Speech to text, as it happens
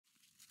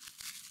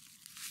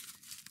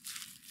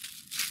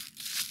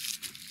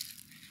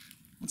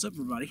What's up,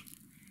 everybody?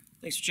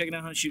 Thanks for checking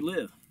out How to Shoot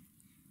Live.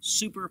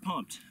 Super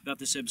pumped about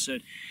this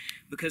episode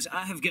because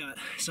I have got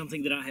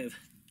something that I have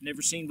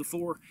never seen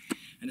before,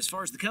 and as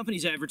far as the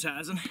company's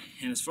advertising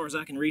and as far as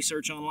I can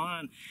research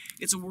online,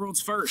 it's a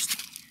world's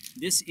first.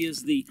 This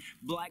is the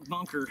Black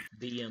Bunker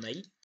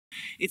BM8.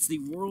 It's the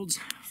world's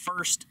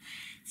first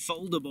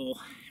foldable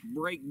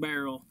break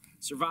barrel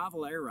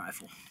survival air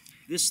rifle.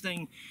 This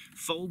thing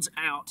folds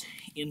out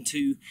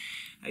into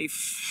a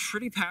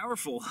pretty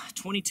powerful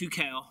 22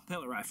 cal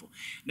pellet rifle.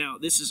 Now,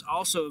 this is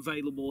also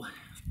available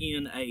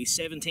in a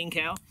 17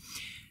 cal.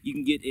 You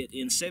can get it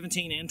in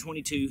 17 and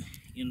 22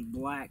 in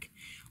black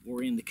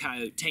or in the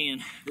Coyote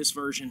tan. This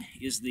version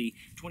is the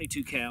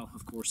 22 cal,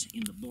 of course,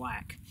 in the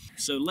black.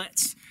 So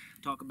let's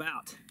talk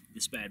about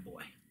this bad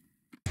boy.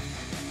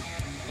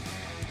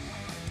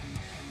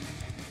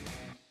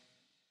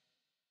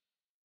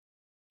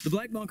 The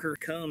Black Bunker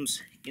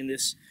comes in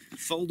this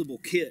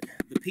foldable kit.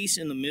 The piece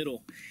in the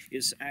middle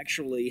is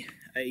actually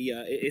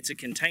it's a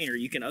container.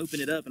 You can open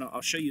it up, and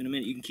I'll show you in a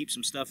minute. You can keep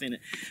some stuff in it.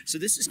 So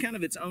this is kind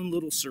of its own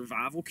little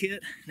survival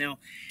kit. Now,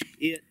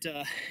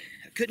 I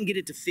couldn't get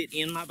it to fit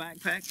in my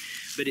backpack,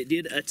 but it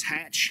did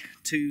attach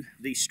to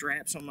the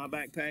straps on my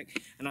backpack,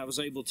 and I was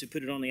able to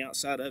put it on the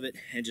outside of it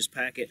and just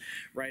pack it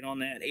right on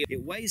that.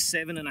 It weighs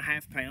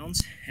 7.5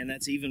 pounds, and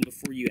that's even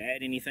before you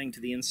add anything to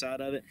the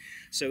inside of it.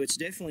 So it's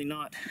definitely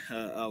not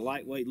a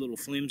lightweight little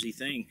flimsy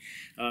thing.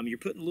 You're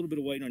putting a little bit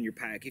of weight on your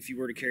pack if you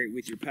were to carry it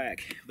with your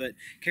pack, but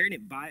carrying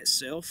it by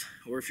itself,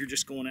 or if you're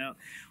just going out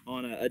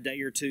on a day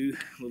or two,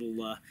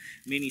 little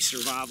mini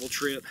survival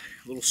trip,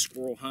 little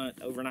squirrel hunt,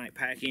 overnight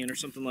pack-in or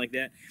something like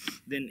that,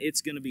 then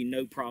it's going to be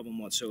no problem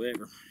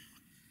whatsoever.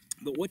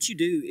 But what you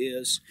do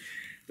is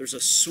there's a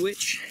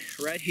switch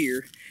right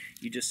here.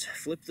 You just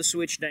flip the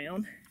switch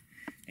down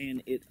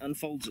and it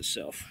unfolds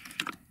itself.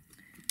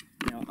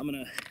 Now I'm going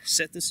to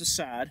set this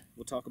aside.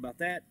 We'll talk about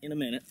that in a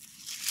minute.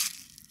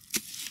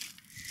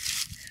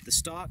 The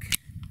stock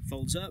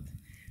folds up,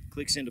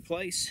 clicks into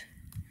place.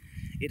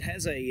 It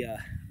has a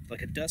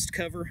like a dust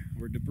cover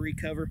or debris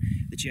cover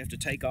that you have to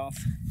take off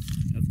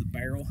of the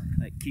barrel.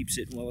 That keeps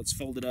it, while it's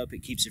folded up, it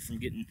keeps it from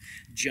getting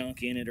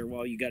junk in it, or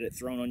while you got it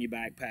thrown on your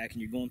backpack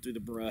and you're going through the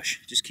brush.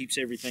 It just keeps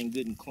everything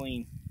good and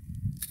clean.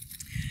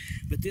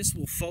 But this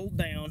will fold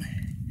down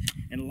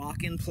and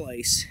lock in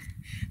place.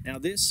 Now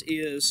this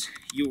is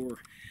your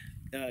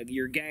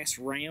gas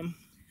ram,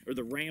 or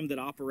the ram that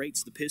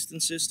operates the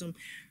piston system.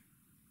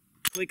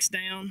 Clicks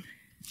down,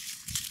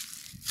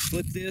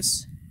 flip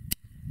this,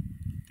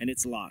 and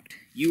it's locked.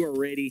 You are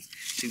ready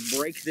to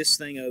break this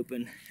thing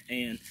open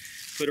and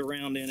put a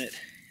round in it.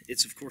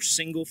 It's of course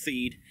single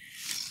feed,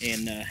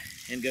 and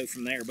go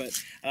from there.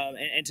 But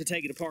and to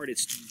take it apart,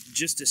 it's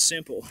just as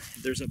simple.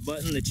 There's a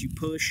button that you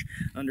push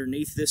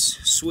underneath this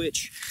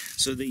switch,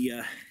 so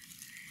you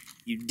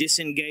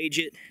disengage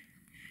it.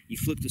 You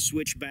flip the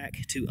switch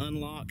back to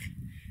unlock.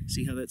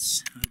 See how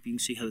that's? I hope you can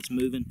see how that's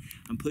moving.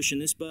 I'm pushing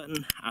this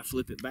button. I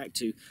flip it back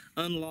to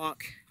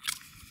unlock.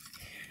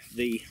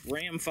 The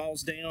ram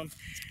falls down,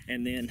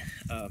 and then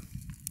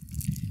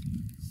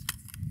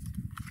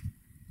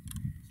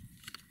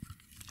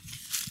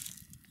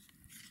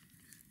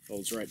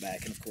folds right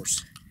back. And of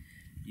course,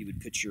 you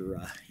would put your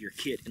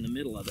kit in the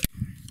middle of it.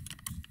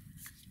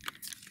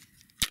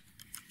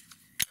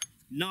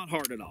 Not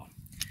hard at all.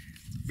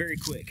 Very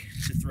quick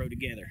to throw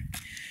together.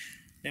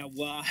 Now,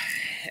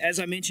 as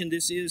I mentioned,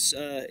 it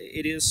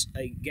is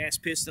a gas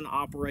piston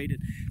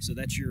operated, so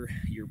that's your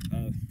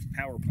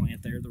power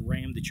plant there, the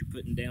ram that you're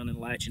putting down and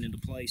latching into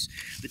place.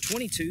 The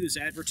 22 is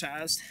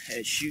advertised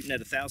as shooting at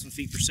 1,000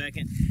 feet per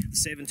second, the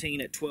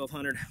 17 at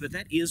 1,200, but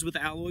that is with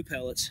alloy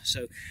pellets.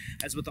 So,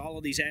 as with all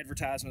of these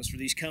advertisements for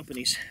these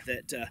companies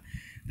that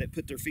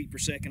put their feet per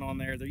second on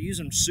there, they're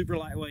using super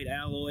lightweight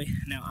alloy.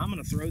 Now, I'm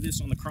going to throw this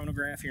on the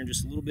chronograph here in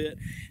just a little bit,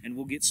 and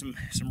we'll get some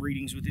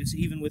readings with this,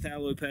 even with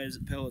alloy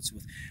pellets,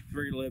 with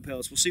regular lead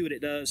pellets. We'll see what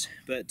it does,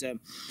 but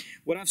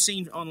what I've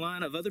seen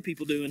online of other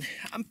people doing,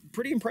 I'm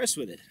pretty impressed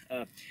with it.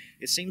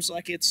 It seems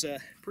like it's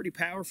pretty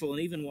powerful,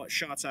 and even what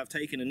shots I've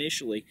taken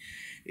initially,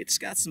 it's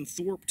got some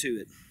thorp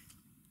to it.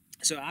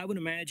 So I would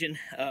imagine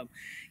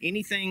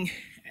anything,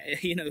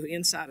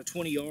 inside of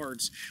 20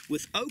 yards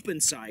with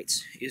open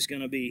sights is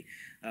going to be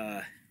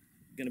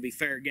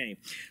fair game.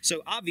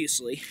 So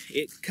obviously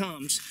it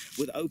comes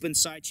with open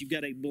sights. You've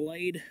got a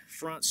blade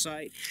front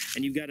sight,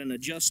 and you've got an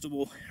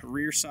adjustable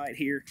rear sight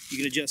here. You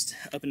can adjust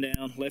up and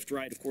down, left,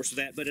 right, of course, with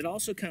that, but it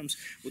also comes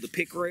with a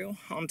pick rail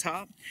on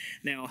top.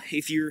 Now,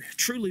 if you're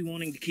truly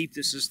wanting to keep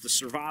this as the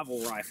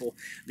survival rifle,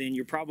 then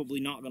you're probably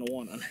not going to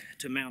want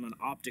to mount an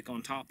optic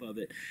on top of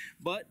it,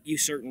 but you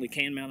certainly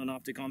can mount an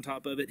optic on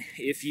top of it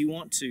if you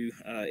want to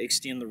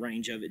extend the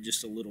range of it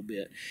just a little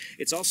bit.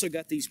 It's also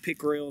got these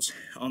pick rails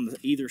on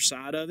either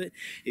side of it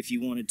if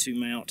you wanted to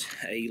mount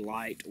a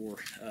light or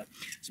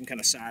some kind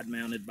of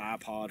side-mounted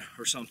bipod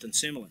or something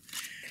similar.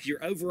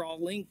 Your overall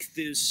length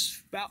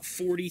is about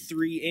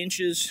 43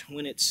 inches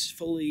when it's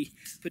fully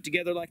put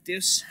together like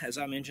this. As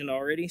I mentioned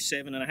already,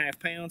 7.5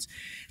 pounds.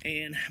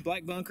 And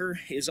Black Bunker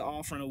is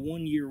offering a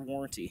 1-year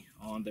warranty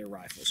on their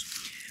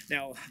rifles.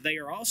 Now, they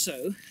are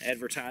also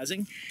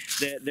advertising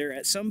that there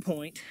at some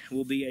point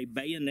will be a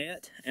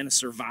bayonet and a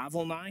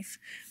survival knife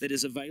that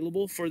is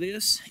available for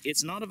this.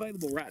 It's not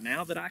available right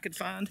now that I could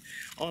find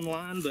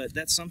online, but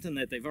that's something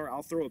that they've already,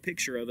 I'll throw a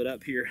picture of it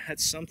up here.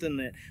 That's something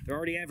that they're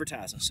already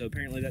advertising. So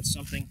apparently that's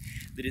something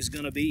that is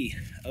going to be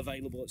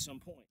available at some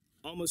point.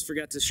 Almost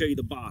forgot to show you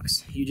the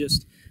box. You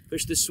just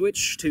push this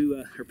switch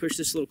to, or push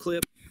this little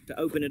clip to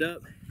open it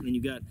up, and then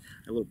you've got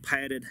a little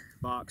padded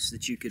box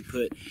that you could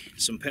put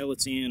some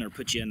pellets in, or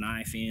put you a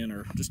knife in,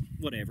 or just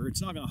whatever.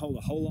 It's not going to hold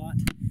a whole lot,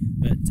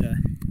 but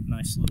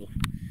nice little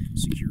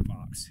secure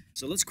box.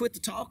 So let's quit the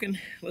talking.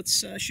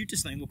 Let's shoot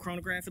this thing. We'll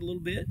chronograph it a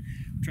little bit,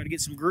 try to get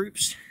some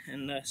groups,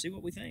 and see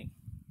what we think.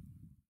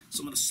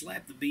 So I'm going to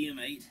slap the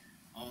BM8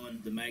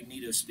 on the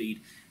magneto speed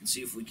and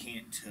see if we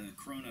can't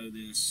chrono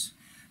this.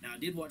 Now, I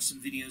did watch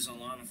some videos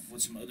online of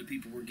what some other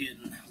people were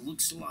getting.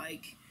 Looks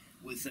like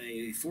with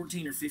a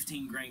 14 or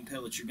 15 grain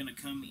pellet, you're going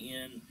to come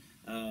in,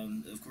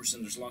 of course,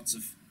 and there's lots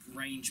of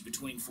range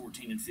between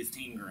 14 and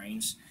 15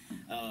 grains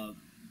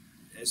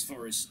as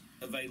far as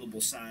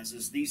available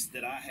sizes. These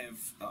that I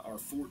have are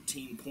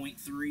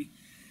 14.3,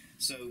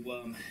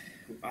 so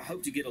I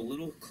hope to get a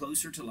little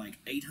closer to like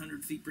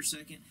 800 feet per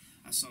second.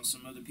 I saw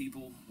some other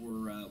people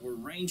were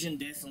ranging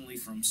definitely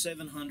from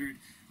 700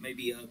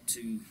 maybe up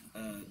to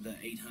the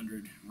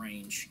 800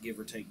 range, give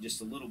or take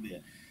just a little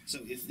bit. So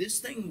if this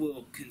thing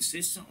will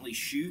consistently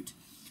shoot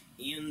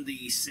in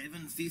the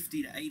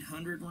 750 to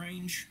 800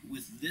 range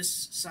with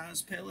this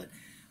size pellet,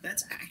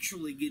 that's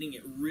actually getting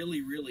it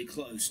really, really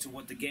close to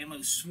what the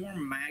Gammo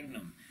Swarm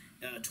Magnum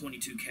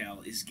 22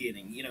 cal is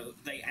getting. You know,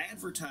 they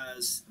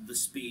advertise the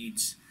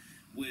speeds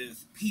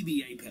with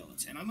PBA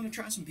pellets, and I'm going to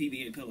try some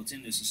PBA pellets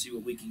in this and see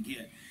what we can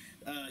get.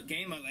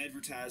 Gammo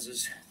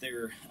advertises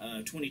their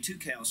 22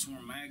 cal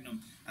Swarm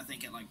Magnum, I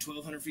think, at like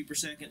 1200 feet per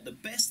second. The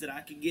best that I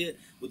could get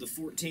with a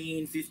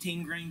 14,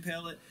 15 grain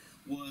pellet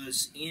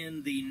was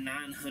in the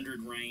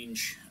 900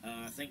 range.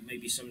 I think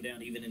maybe some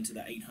down even into the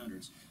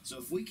 800s. So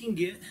if we can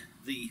get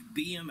the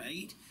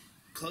BM8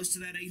 close to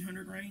that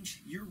 800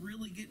 range, you're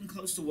really getting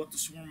close to what the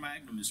Swarm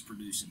Magnum is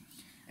producing.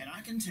 And I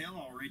can tell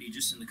already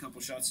just in the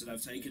couple shots that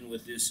I've taken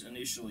with this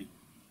initially,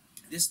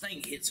 this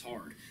thing hits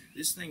hard.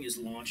 This thing is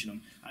launching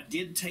them. I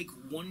did take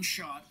one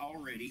shot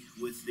already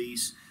with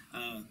these.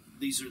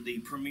 These are the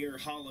Premier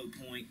Hollow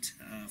Point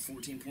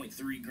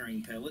 14.3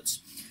 grain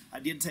pellets. I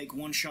did take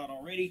one shot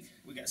already.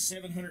 We got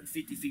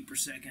 750 feet per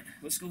second.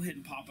 Let's go ahead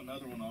and pop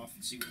another one off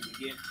and see what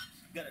we get.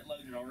 Got it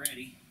loaded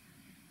already.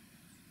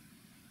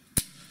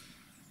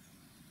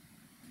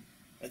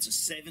 That's a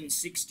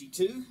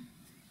 762.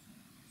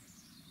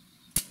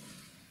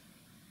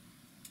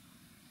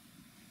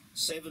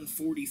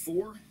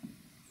 744.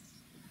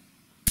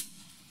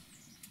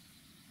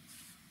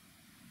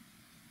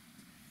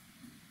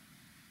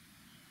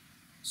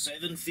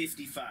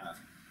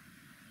 755.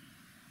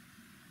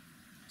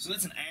 So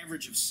that's an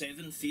average of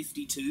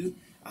 752.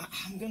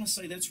 I'm going to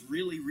say that's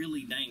really,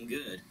 really dang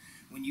good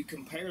when you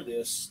compare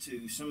this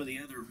to some of the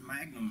other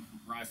Magnum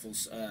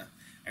rifles,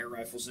 air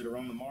rifles that are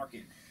on the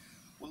market.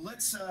 Well,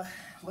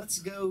 let's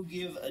go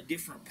give a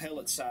different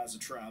pellet size a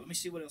try. Let me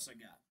see what else I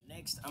got.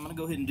 Next, I'm going to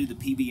go ahead and do the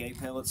PBA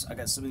pellets. I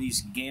got some of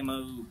these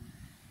Gammo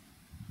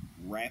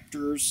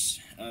Raptors.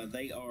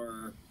 They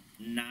are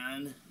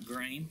 9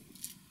 grain.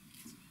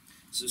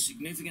 So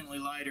significantly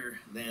lighter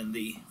than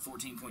the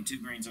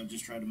 14.2 grains I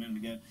just tried a minute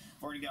ago.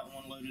 I've already got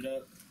one loaded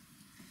up.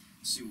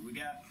 Let's see what we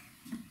got.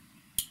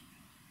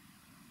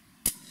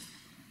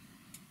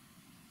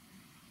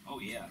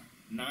 Oh yeah,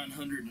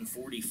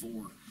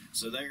 944.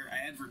 So they're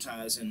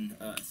advertising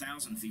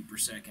 1,000 feet per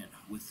second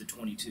with the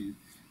 22,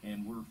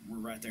 and we're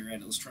right there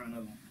at it. Let's try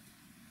another one.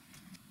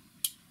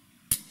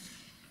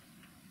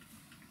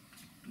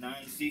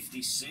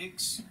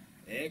 956.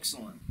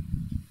 Excellent.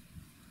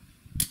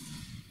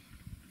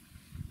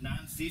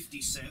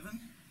 957.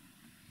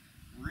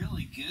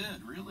 Really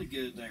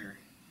good there.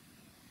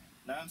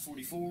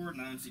 944,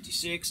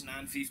 956,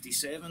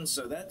 957.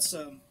 So that's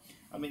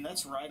I mean,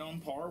 that's right on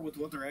par with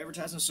what they're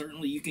advertising.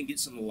 Certainly you can get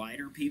some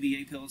lighter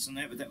PBA pellets than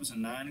that, but that was a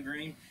 9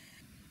 grain.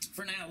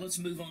 For now, let's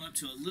move on up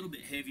to a little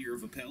bit heavier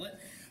of a pellet.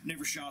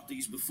 Never shot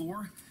these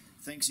before.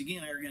 Thanks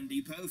again, Airgun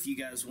Depot. If you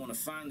guys want to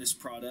find this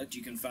product,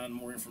 you can find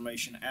more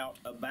information out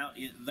about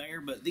it there.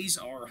 But these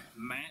are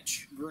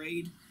match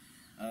grade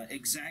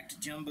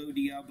exact Jumbo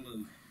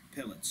Diablo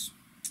pellets.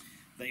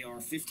 They are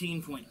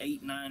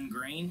 15.89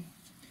 grain.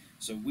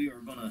 So we are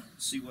going to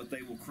see what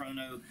they will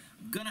chrono.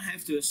 I'm going to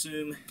have to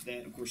assume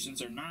that, of course, since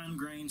they're 9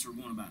 grains, we're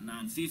going about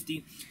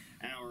 950.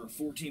 Our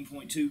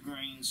 14.2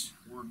 grains,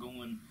 we're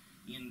going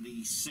in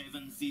the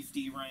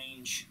 750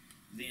 range.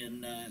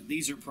 Then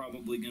these are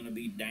probably going to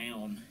be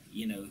down,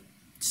 you know,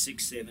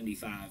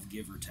 675,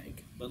 give or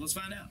take. But let's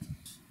find out.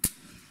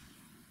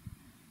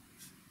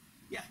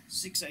 Yeah,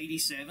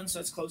 687, so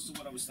that's close to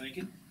what I was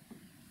thinking.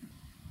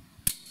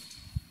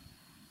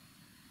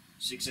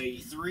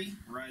 683,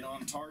 right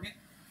on target.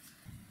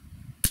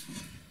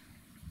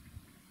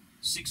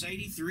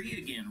 683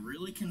 again,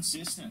 really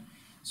consistent.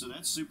 So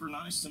that's super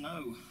nice to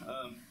know.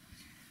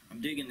 I'm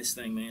digging this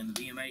thing, man. The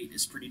BM8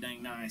 is pretty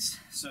dang nice.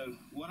 So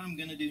what I'm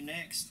going to do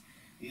next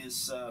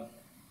is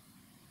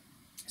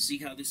see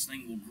how this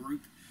thing will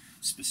group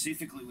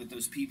specifically with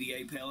those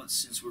PVA pellets,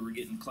 since we were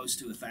getting close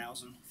to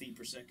 1,000 feet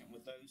per second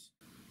with those.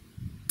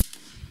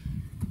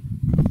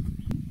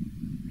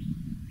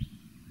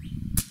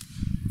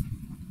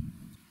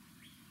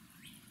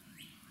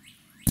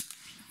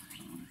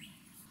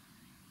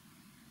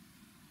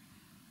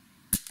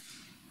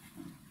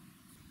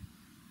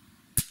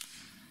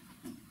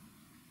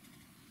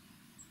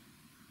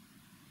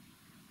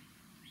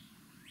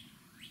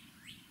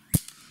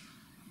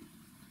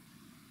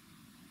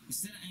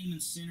 Instead of aiming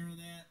center of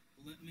that,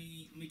 let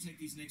me take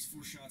these next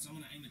 4 shots. I'm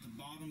going to aim at the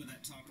bottom of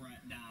that top right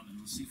diamond.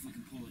 Let's see if we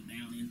can pull it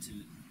down into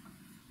it.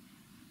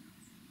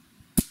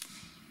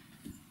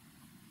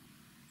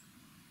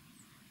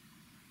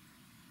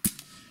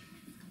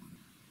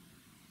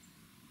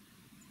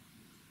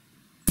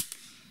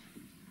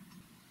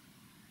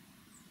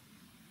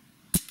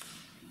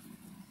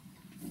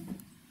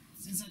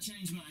 Since I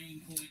changed my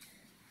aim point,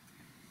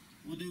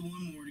 we'll do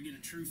one more to get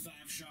a true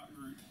 5-shot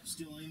group.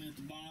 Still aiming at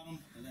the bottom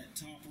of that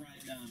top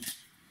right diamond.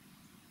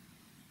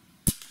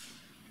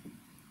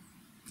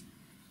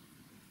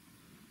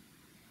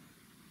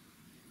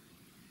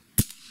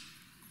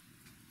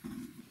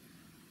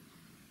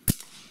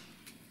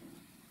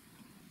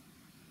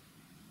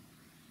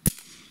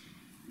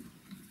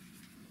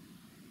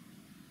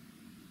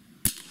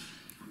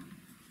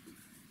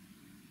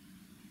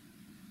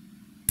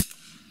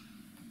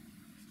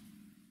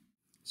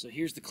 So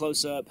here's the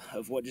close-up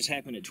of what just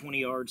happened at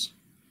 20 yards.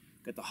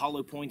 Got the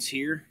hollow points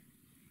here.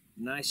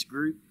 Nice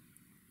group.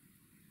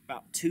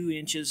 About 2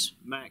 inches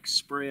max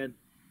spread.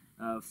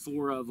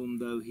 4 of them,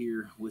 though,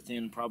 here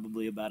within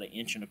probably about 1.25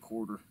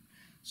 inches.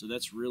 So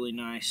that's really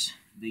nice.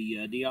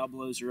 The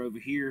Diablos are over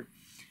here.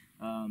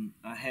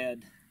 I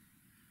had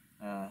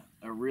a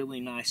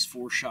really nice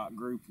 4-shot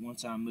group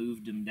once I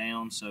moved them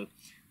down. So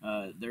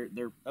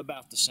they're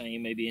about the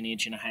same, maybe 1.5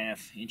 inches,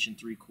 1.75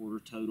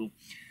 inches total.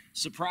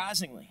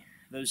 Surprisingly,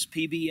 those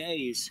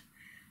PBAs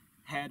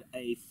had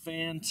a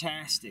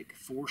fantastic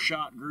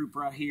 4-shot group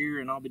right here,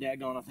 and I'll be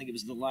daggone, I think it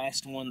was the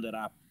last one that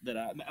I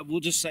we'll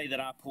just say that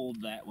I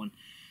pulled that one.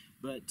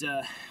 But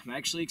I'm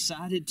actually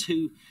excited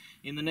to,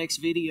 in the next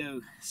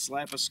video,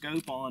 slap a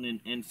scope on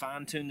and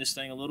fine-tune this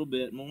thing a little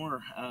bit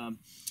more.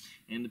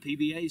 And the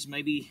PBAs,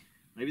 maybe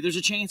there's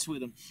a chance with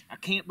them. I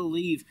can't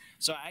believe,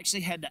 so I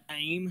actually had to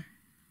aim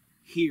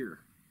here.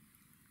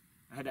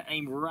 I had to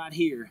aim right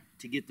here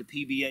to get the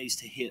PBAs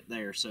to hit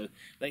there. So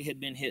they had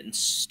been hitting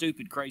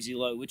stupid crazy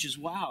low, which is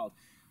wild.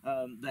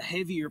 The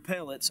heavier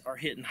pellets are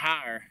hitting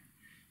higher.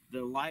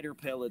 The lighter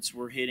pellets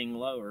were hitting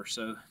lower.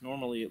 So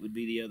normally it would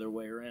be the other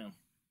way around.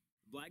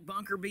 Black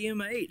Bunker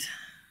BM8.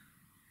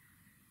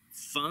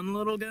 Fun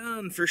little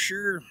gun for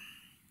sure.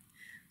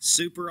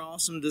 Super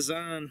awesome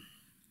design.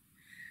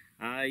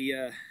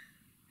 I'm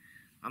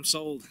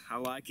sold. I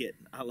like it.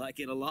 I like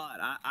it a lot.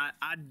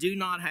 I do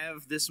not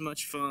have this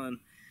much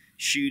fun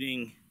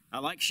shooting. I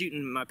like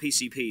shooting my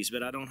PCPs,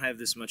 but I don't have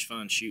this much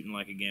fun shooting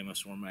like a Gamma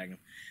Swarm Magnum.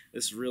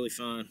 This is really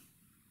fun.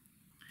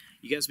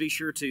 You guys be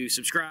sure to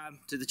subscribe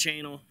to the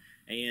channel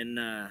and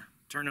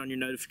turn on your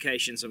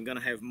notifications. I'm going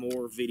to have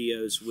more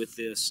videos with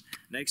this.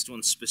 Next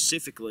one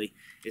specifically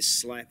is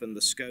slapping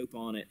the scope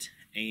on it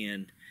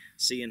and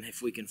seeing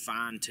if we can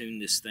fine-tune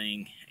this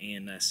thing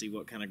and see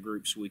what kind of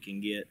groups we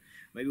can get.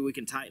 Maybe we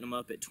can tighten them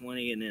up at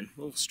 20 and then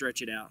we'll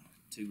stretch it out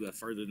to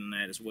further than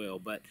that as well.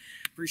 But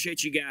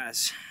appreciate you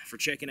guys for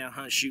checking out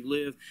Hunt, Shoot,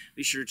 Live.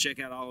 Be sure to check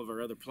out all of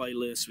our other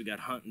playlists. We got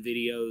hunting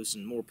videos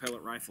and more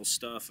pellet rifle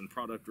stuff and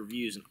product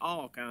reviews and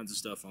all kinds of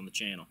stuff on the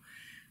channel.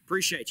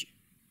 Appreciate you.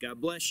 God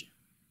bless you.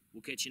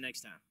 We'll catch you next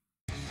time.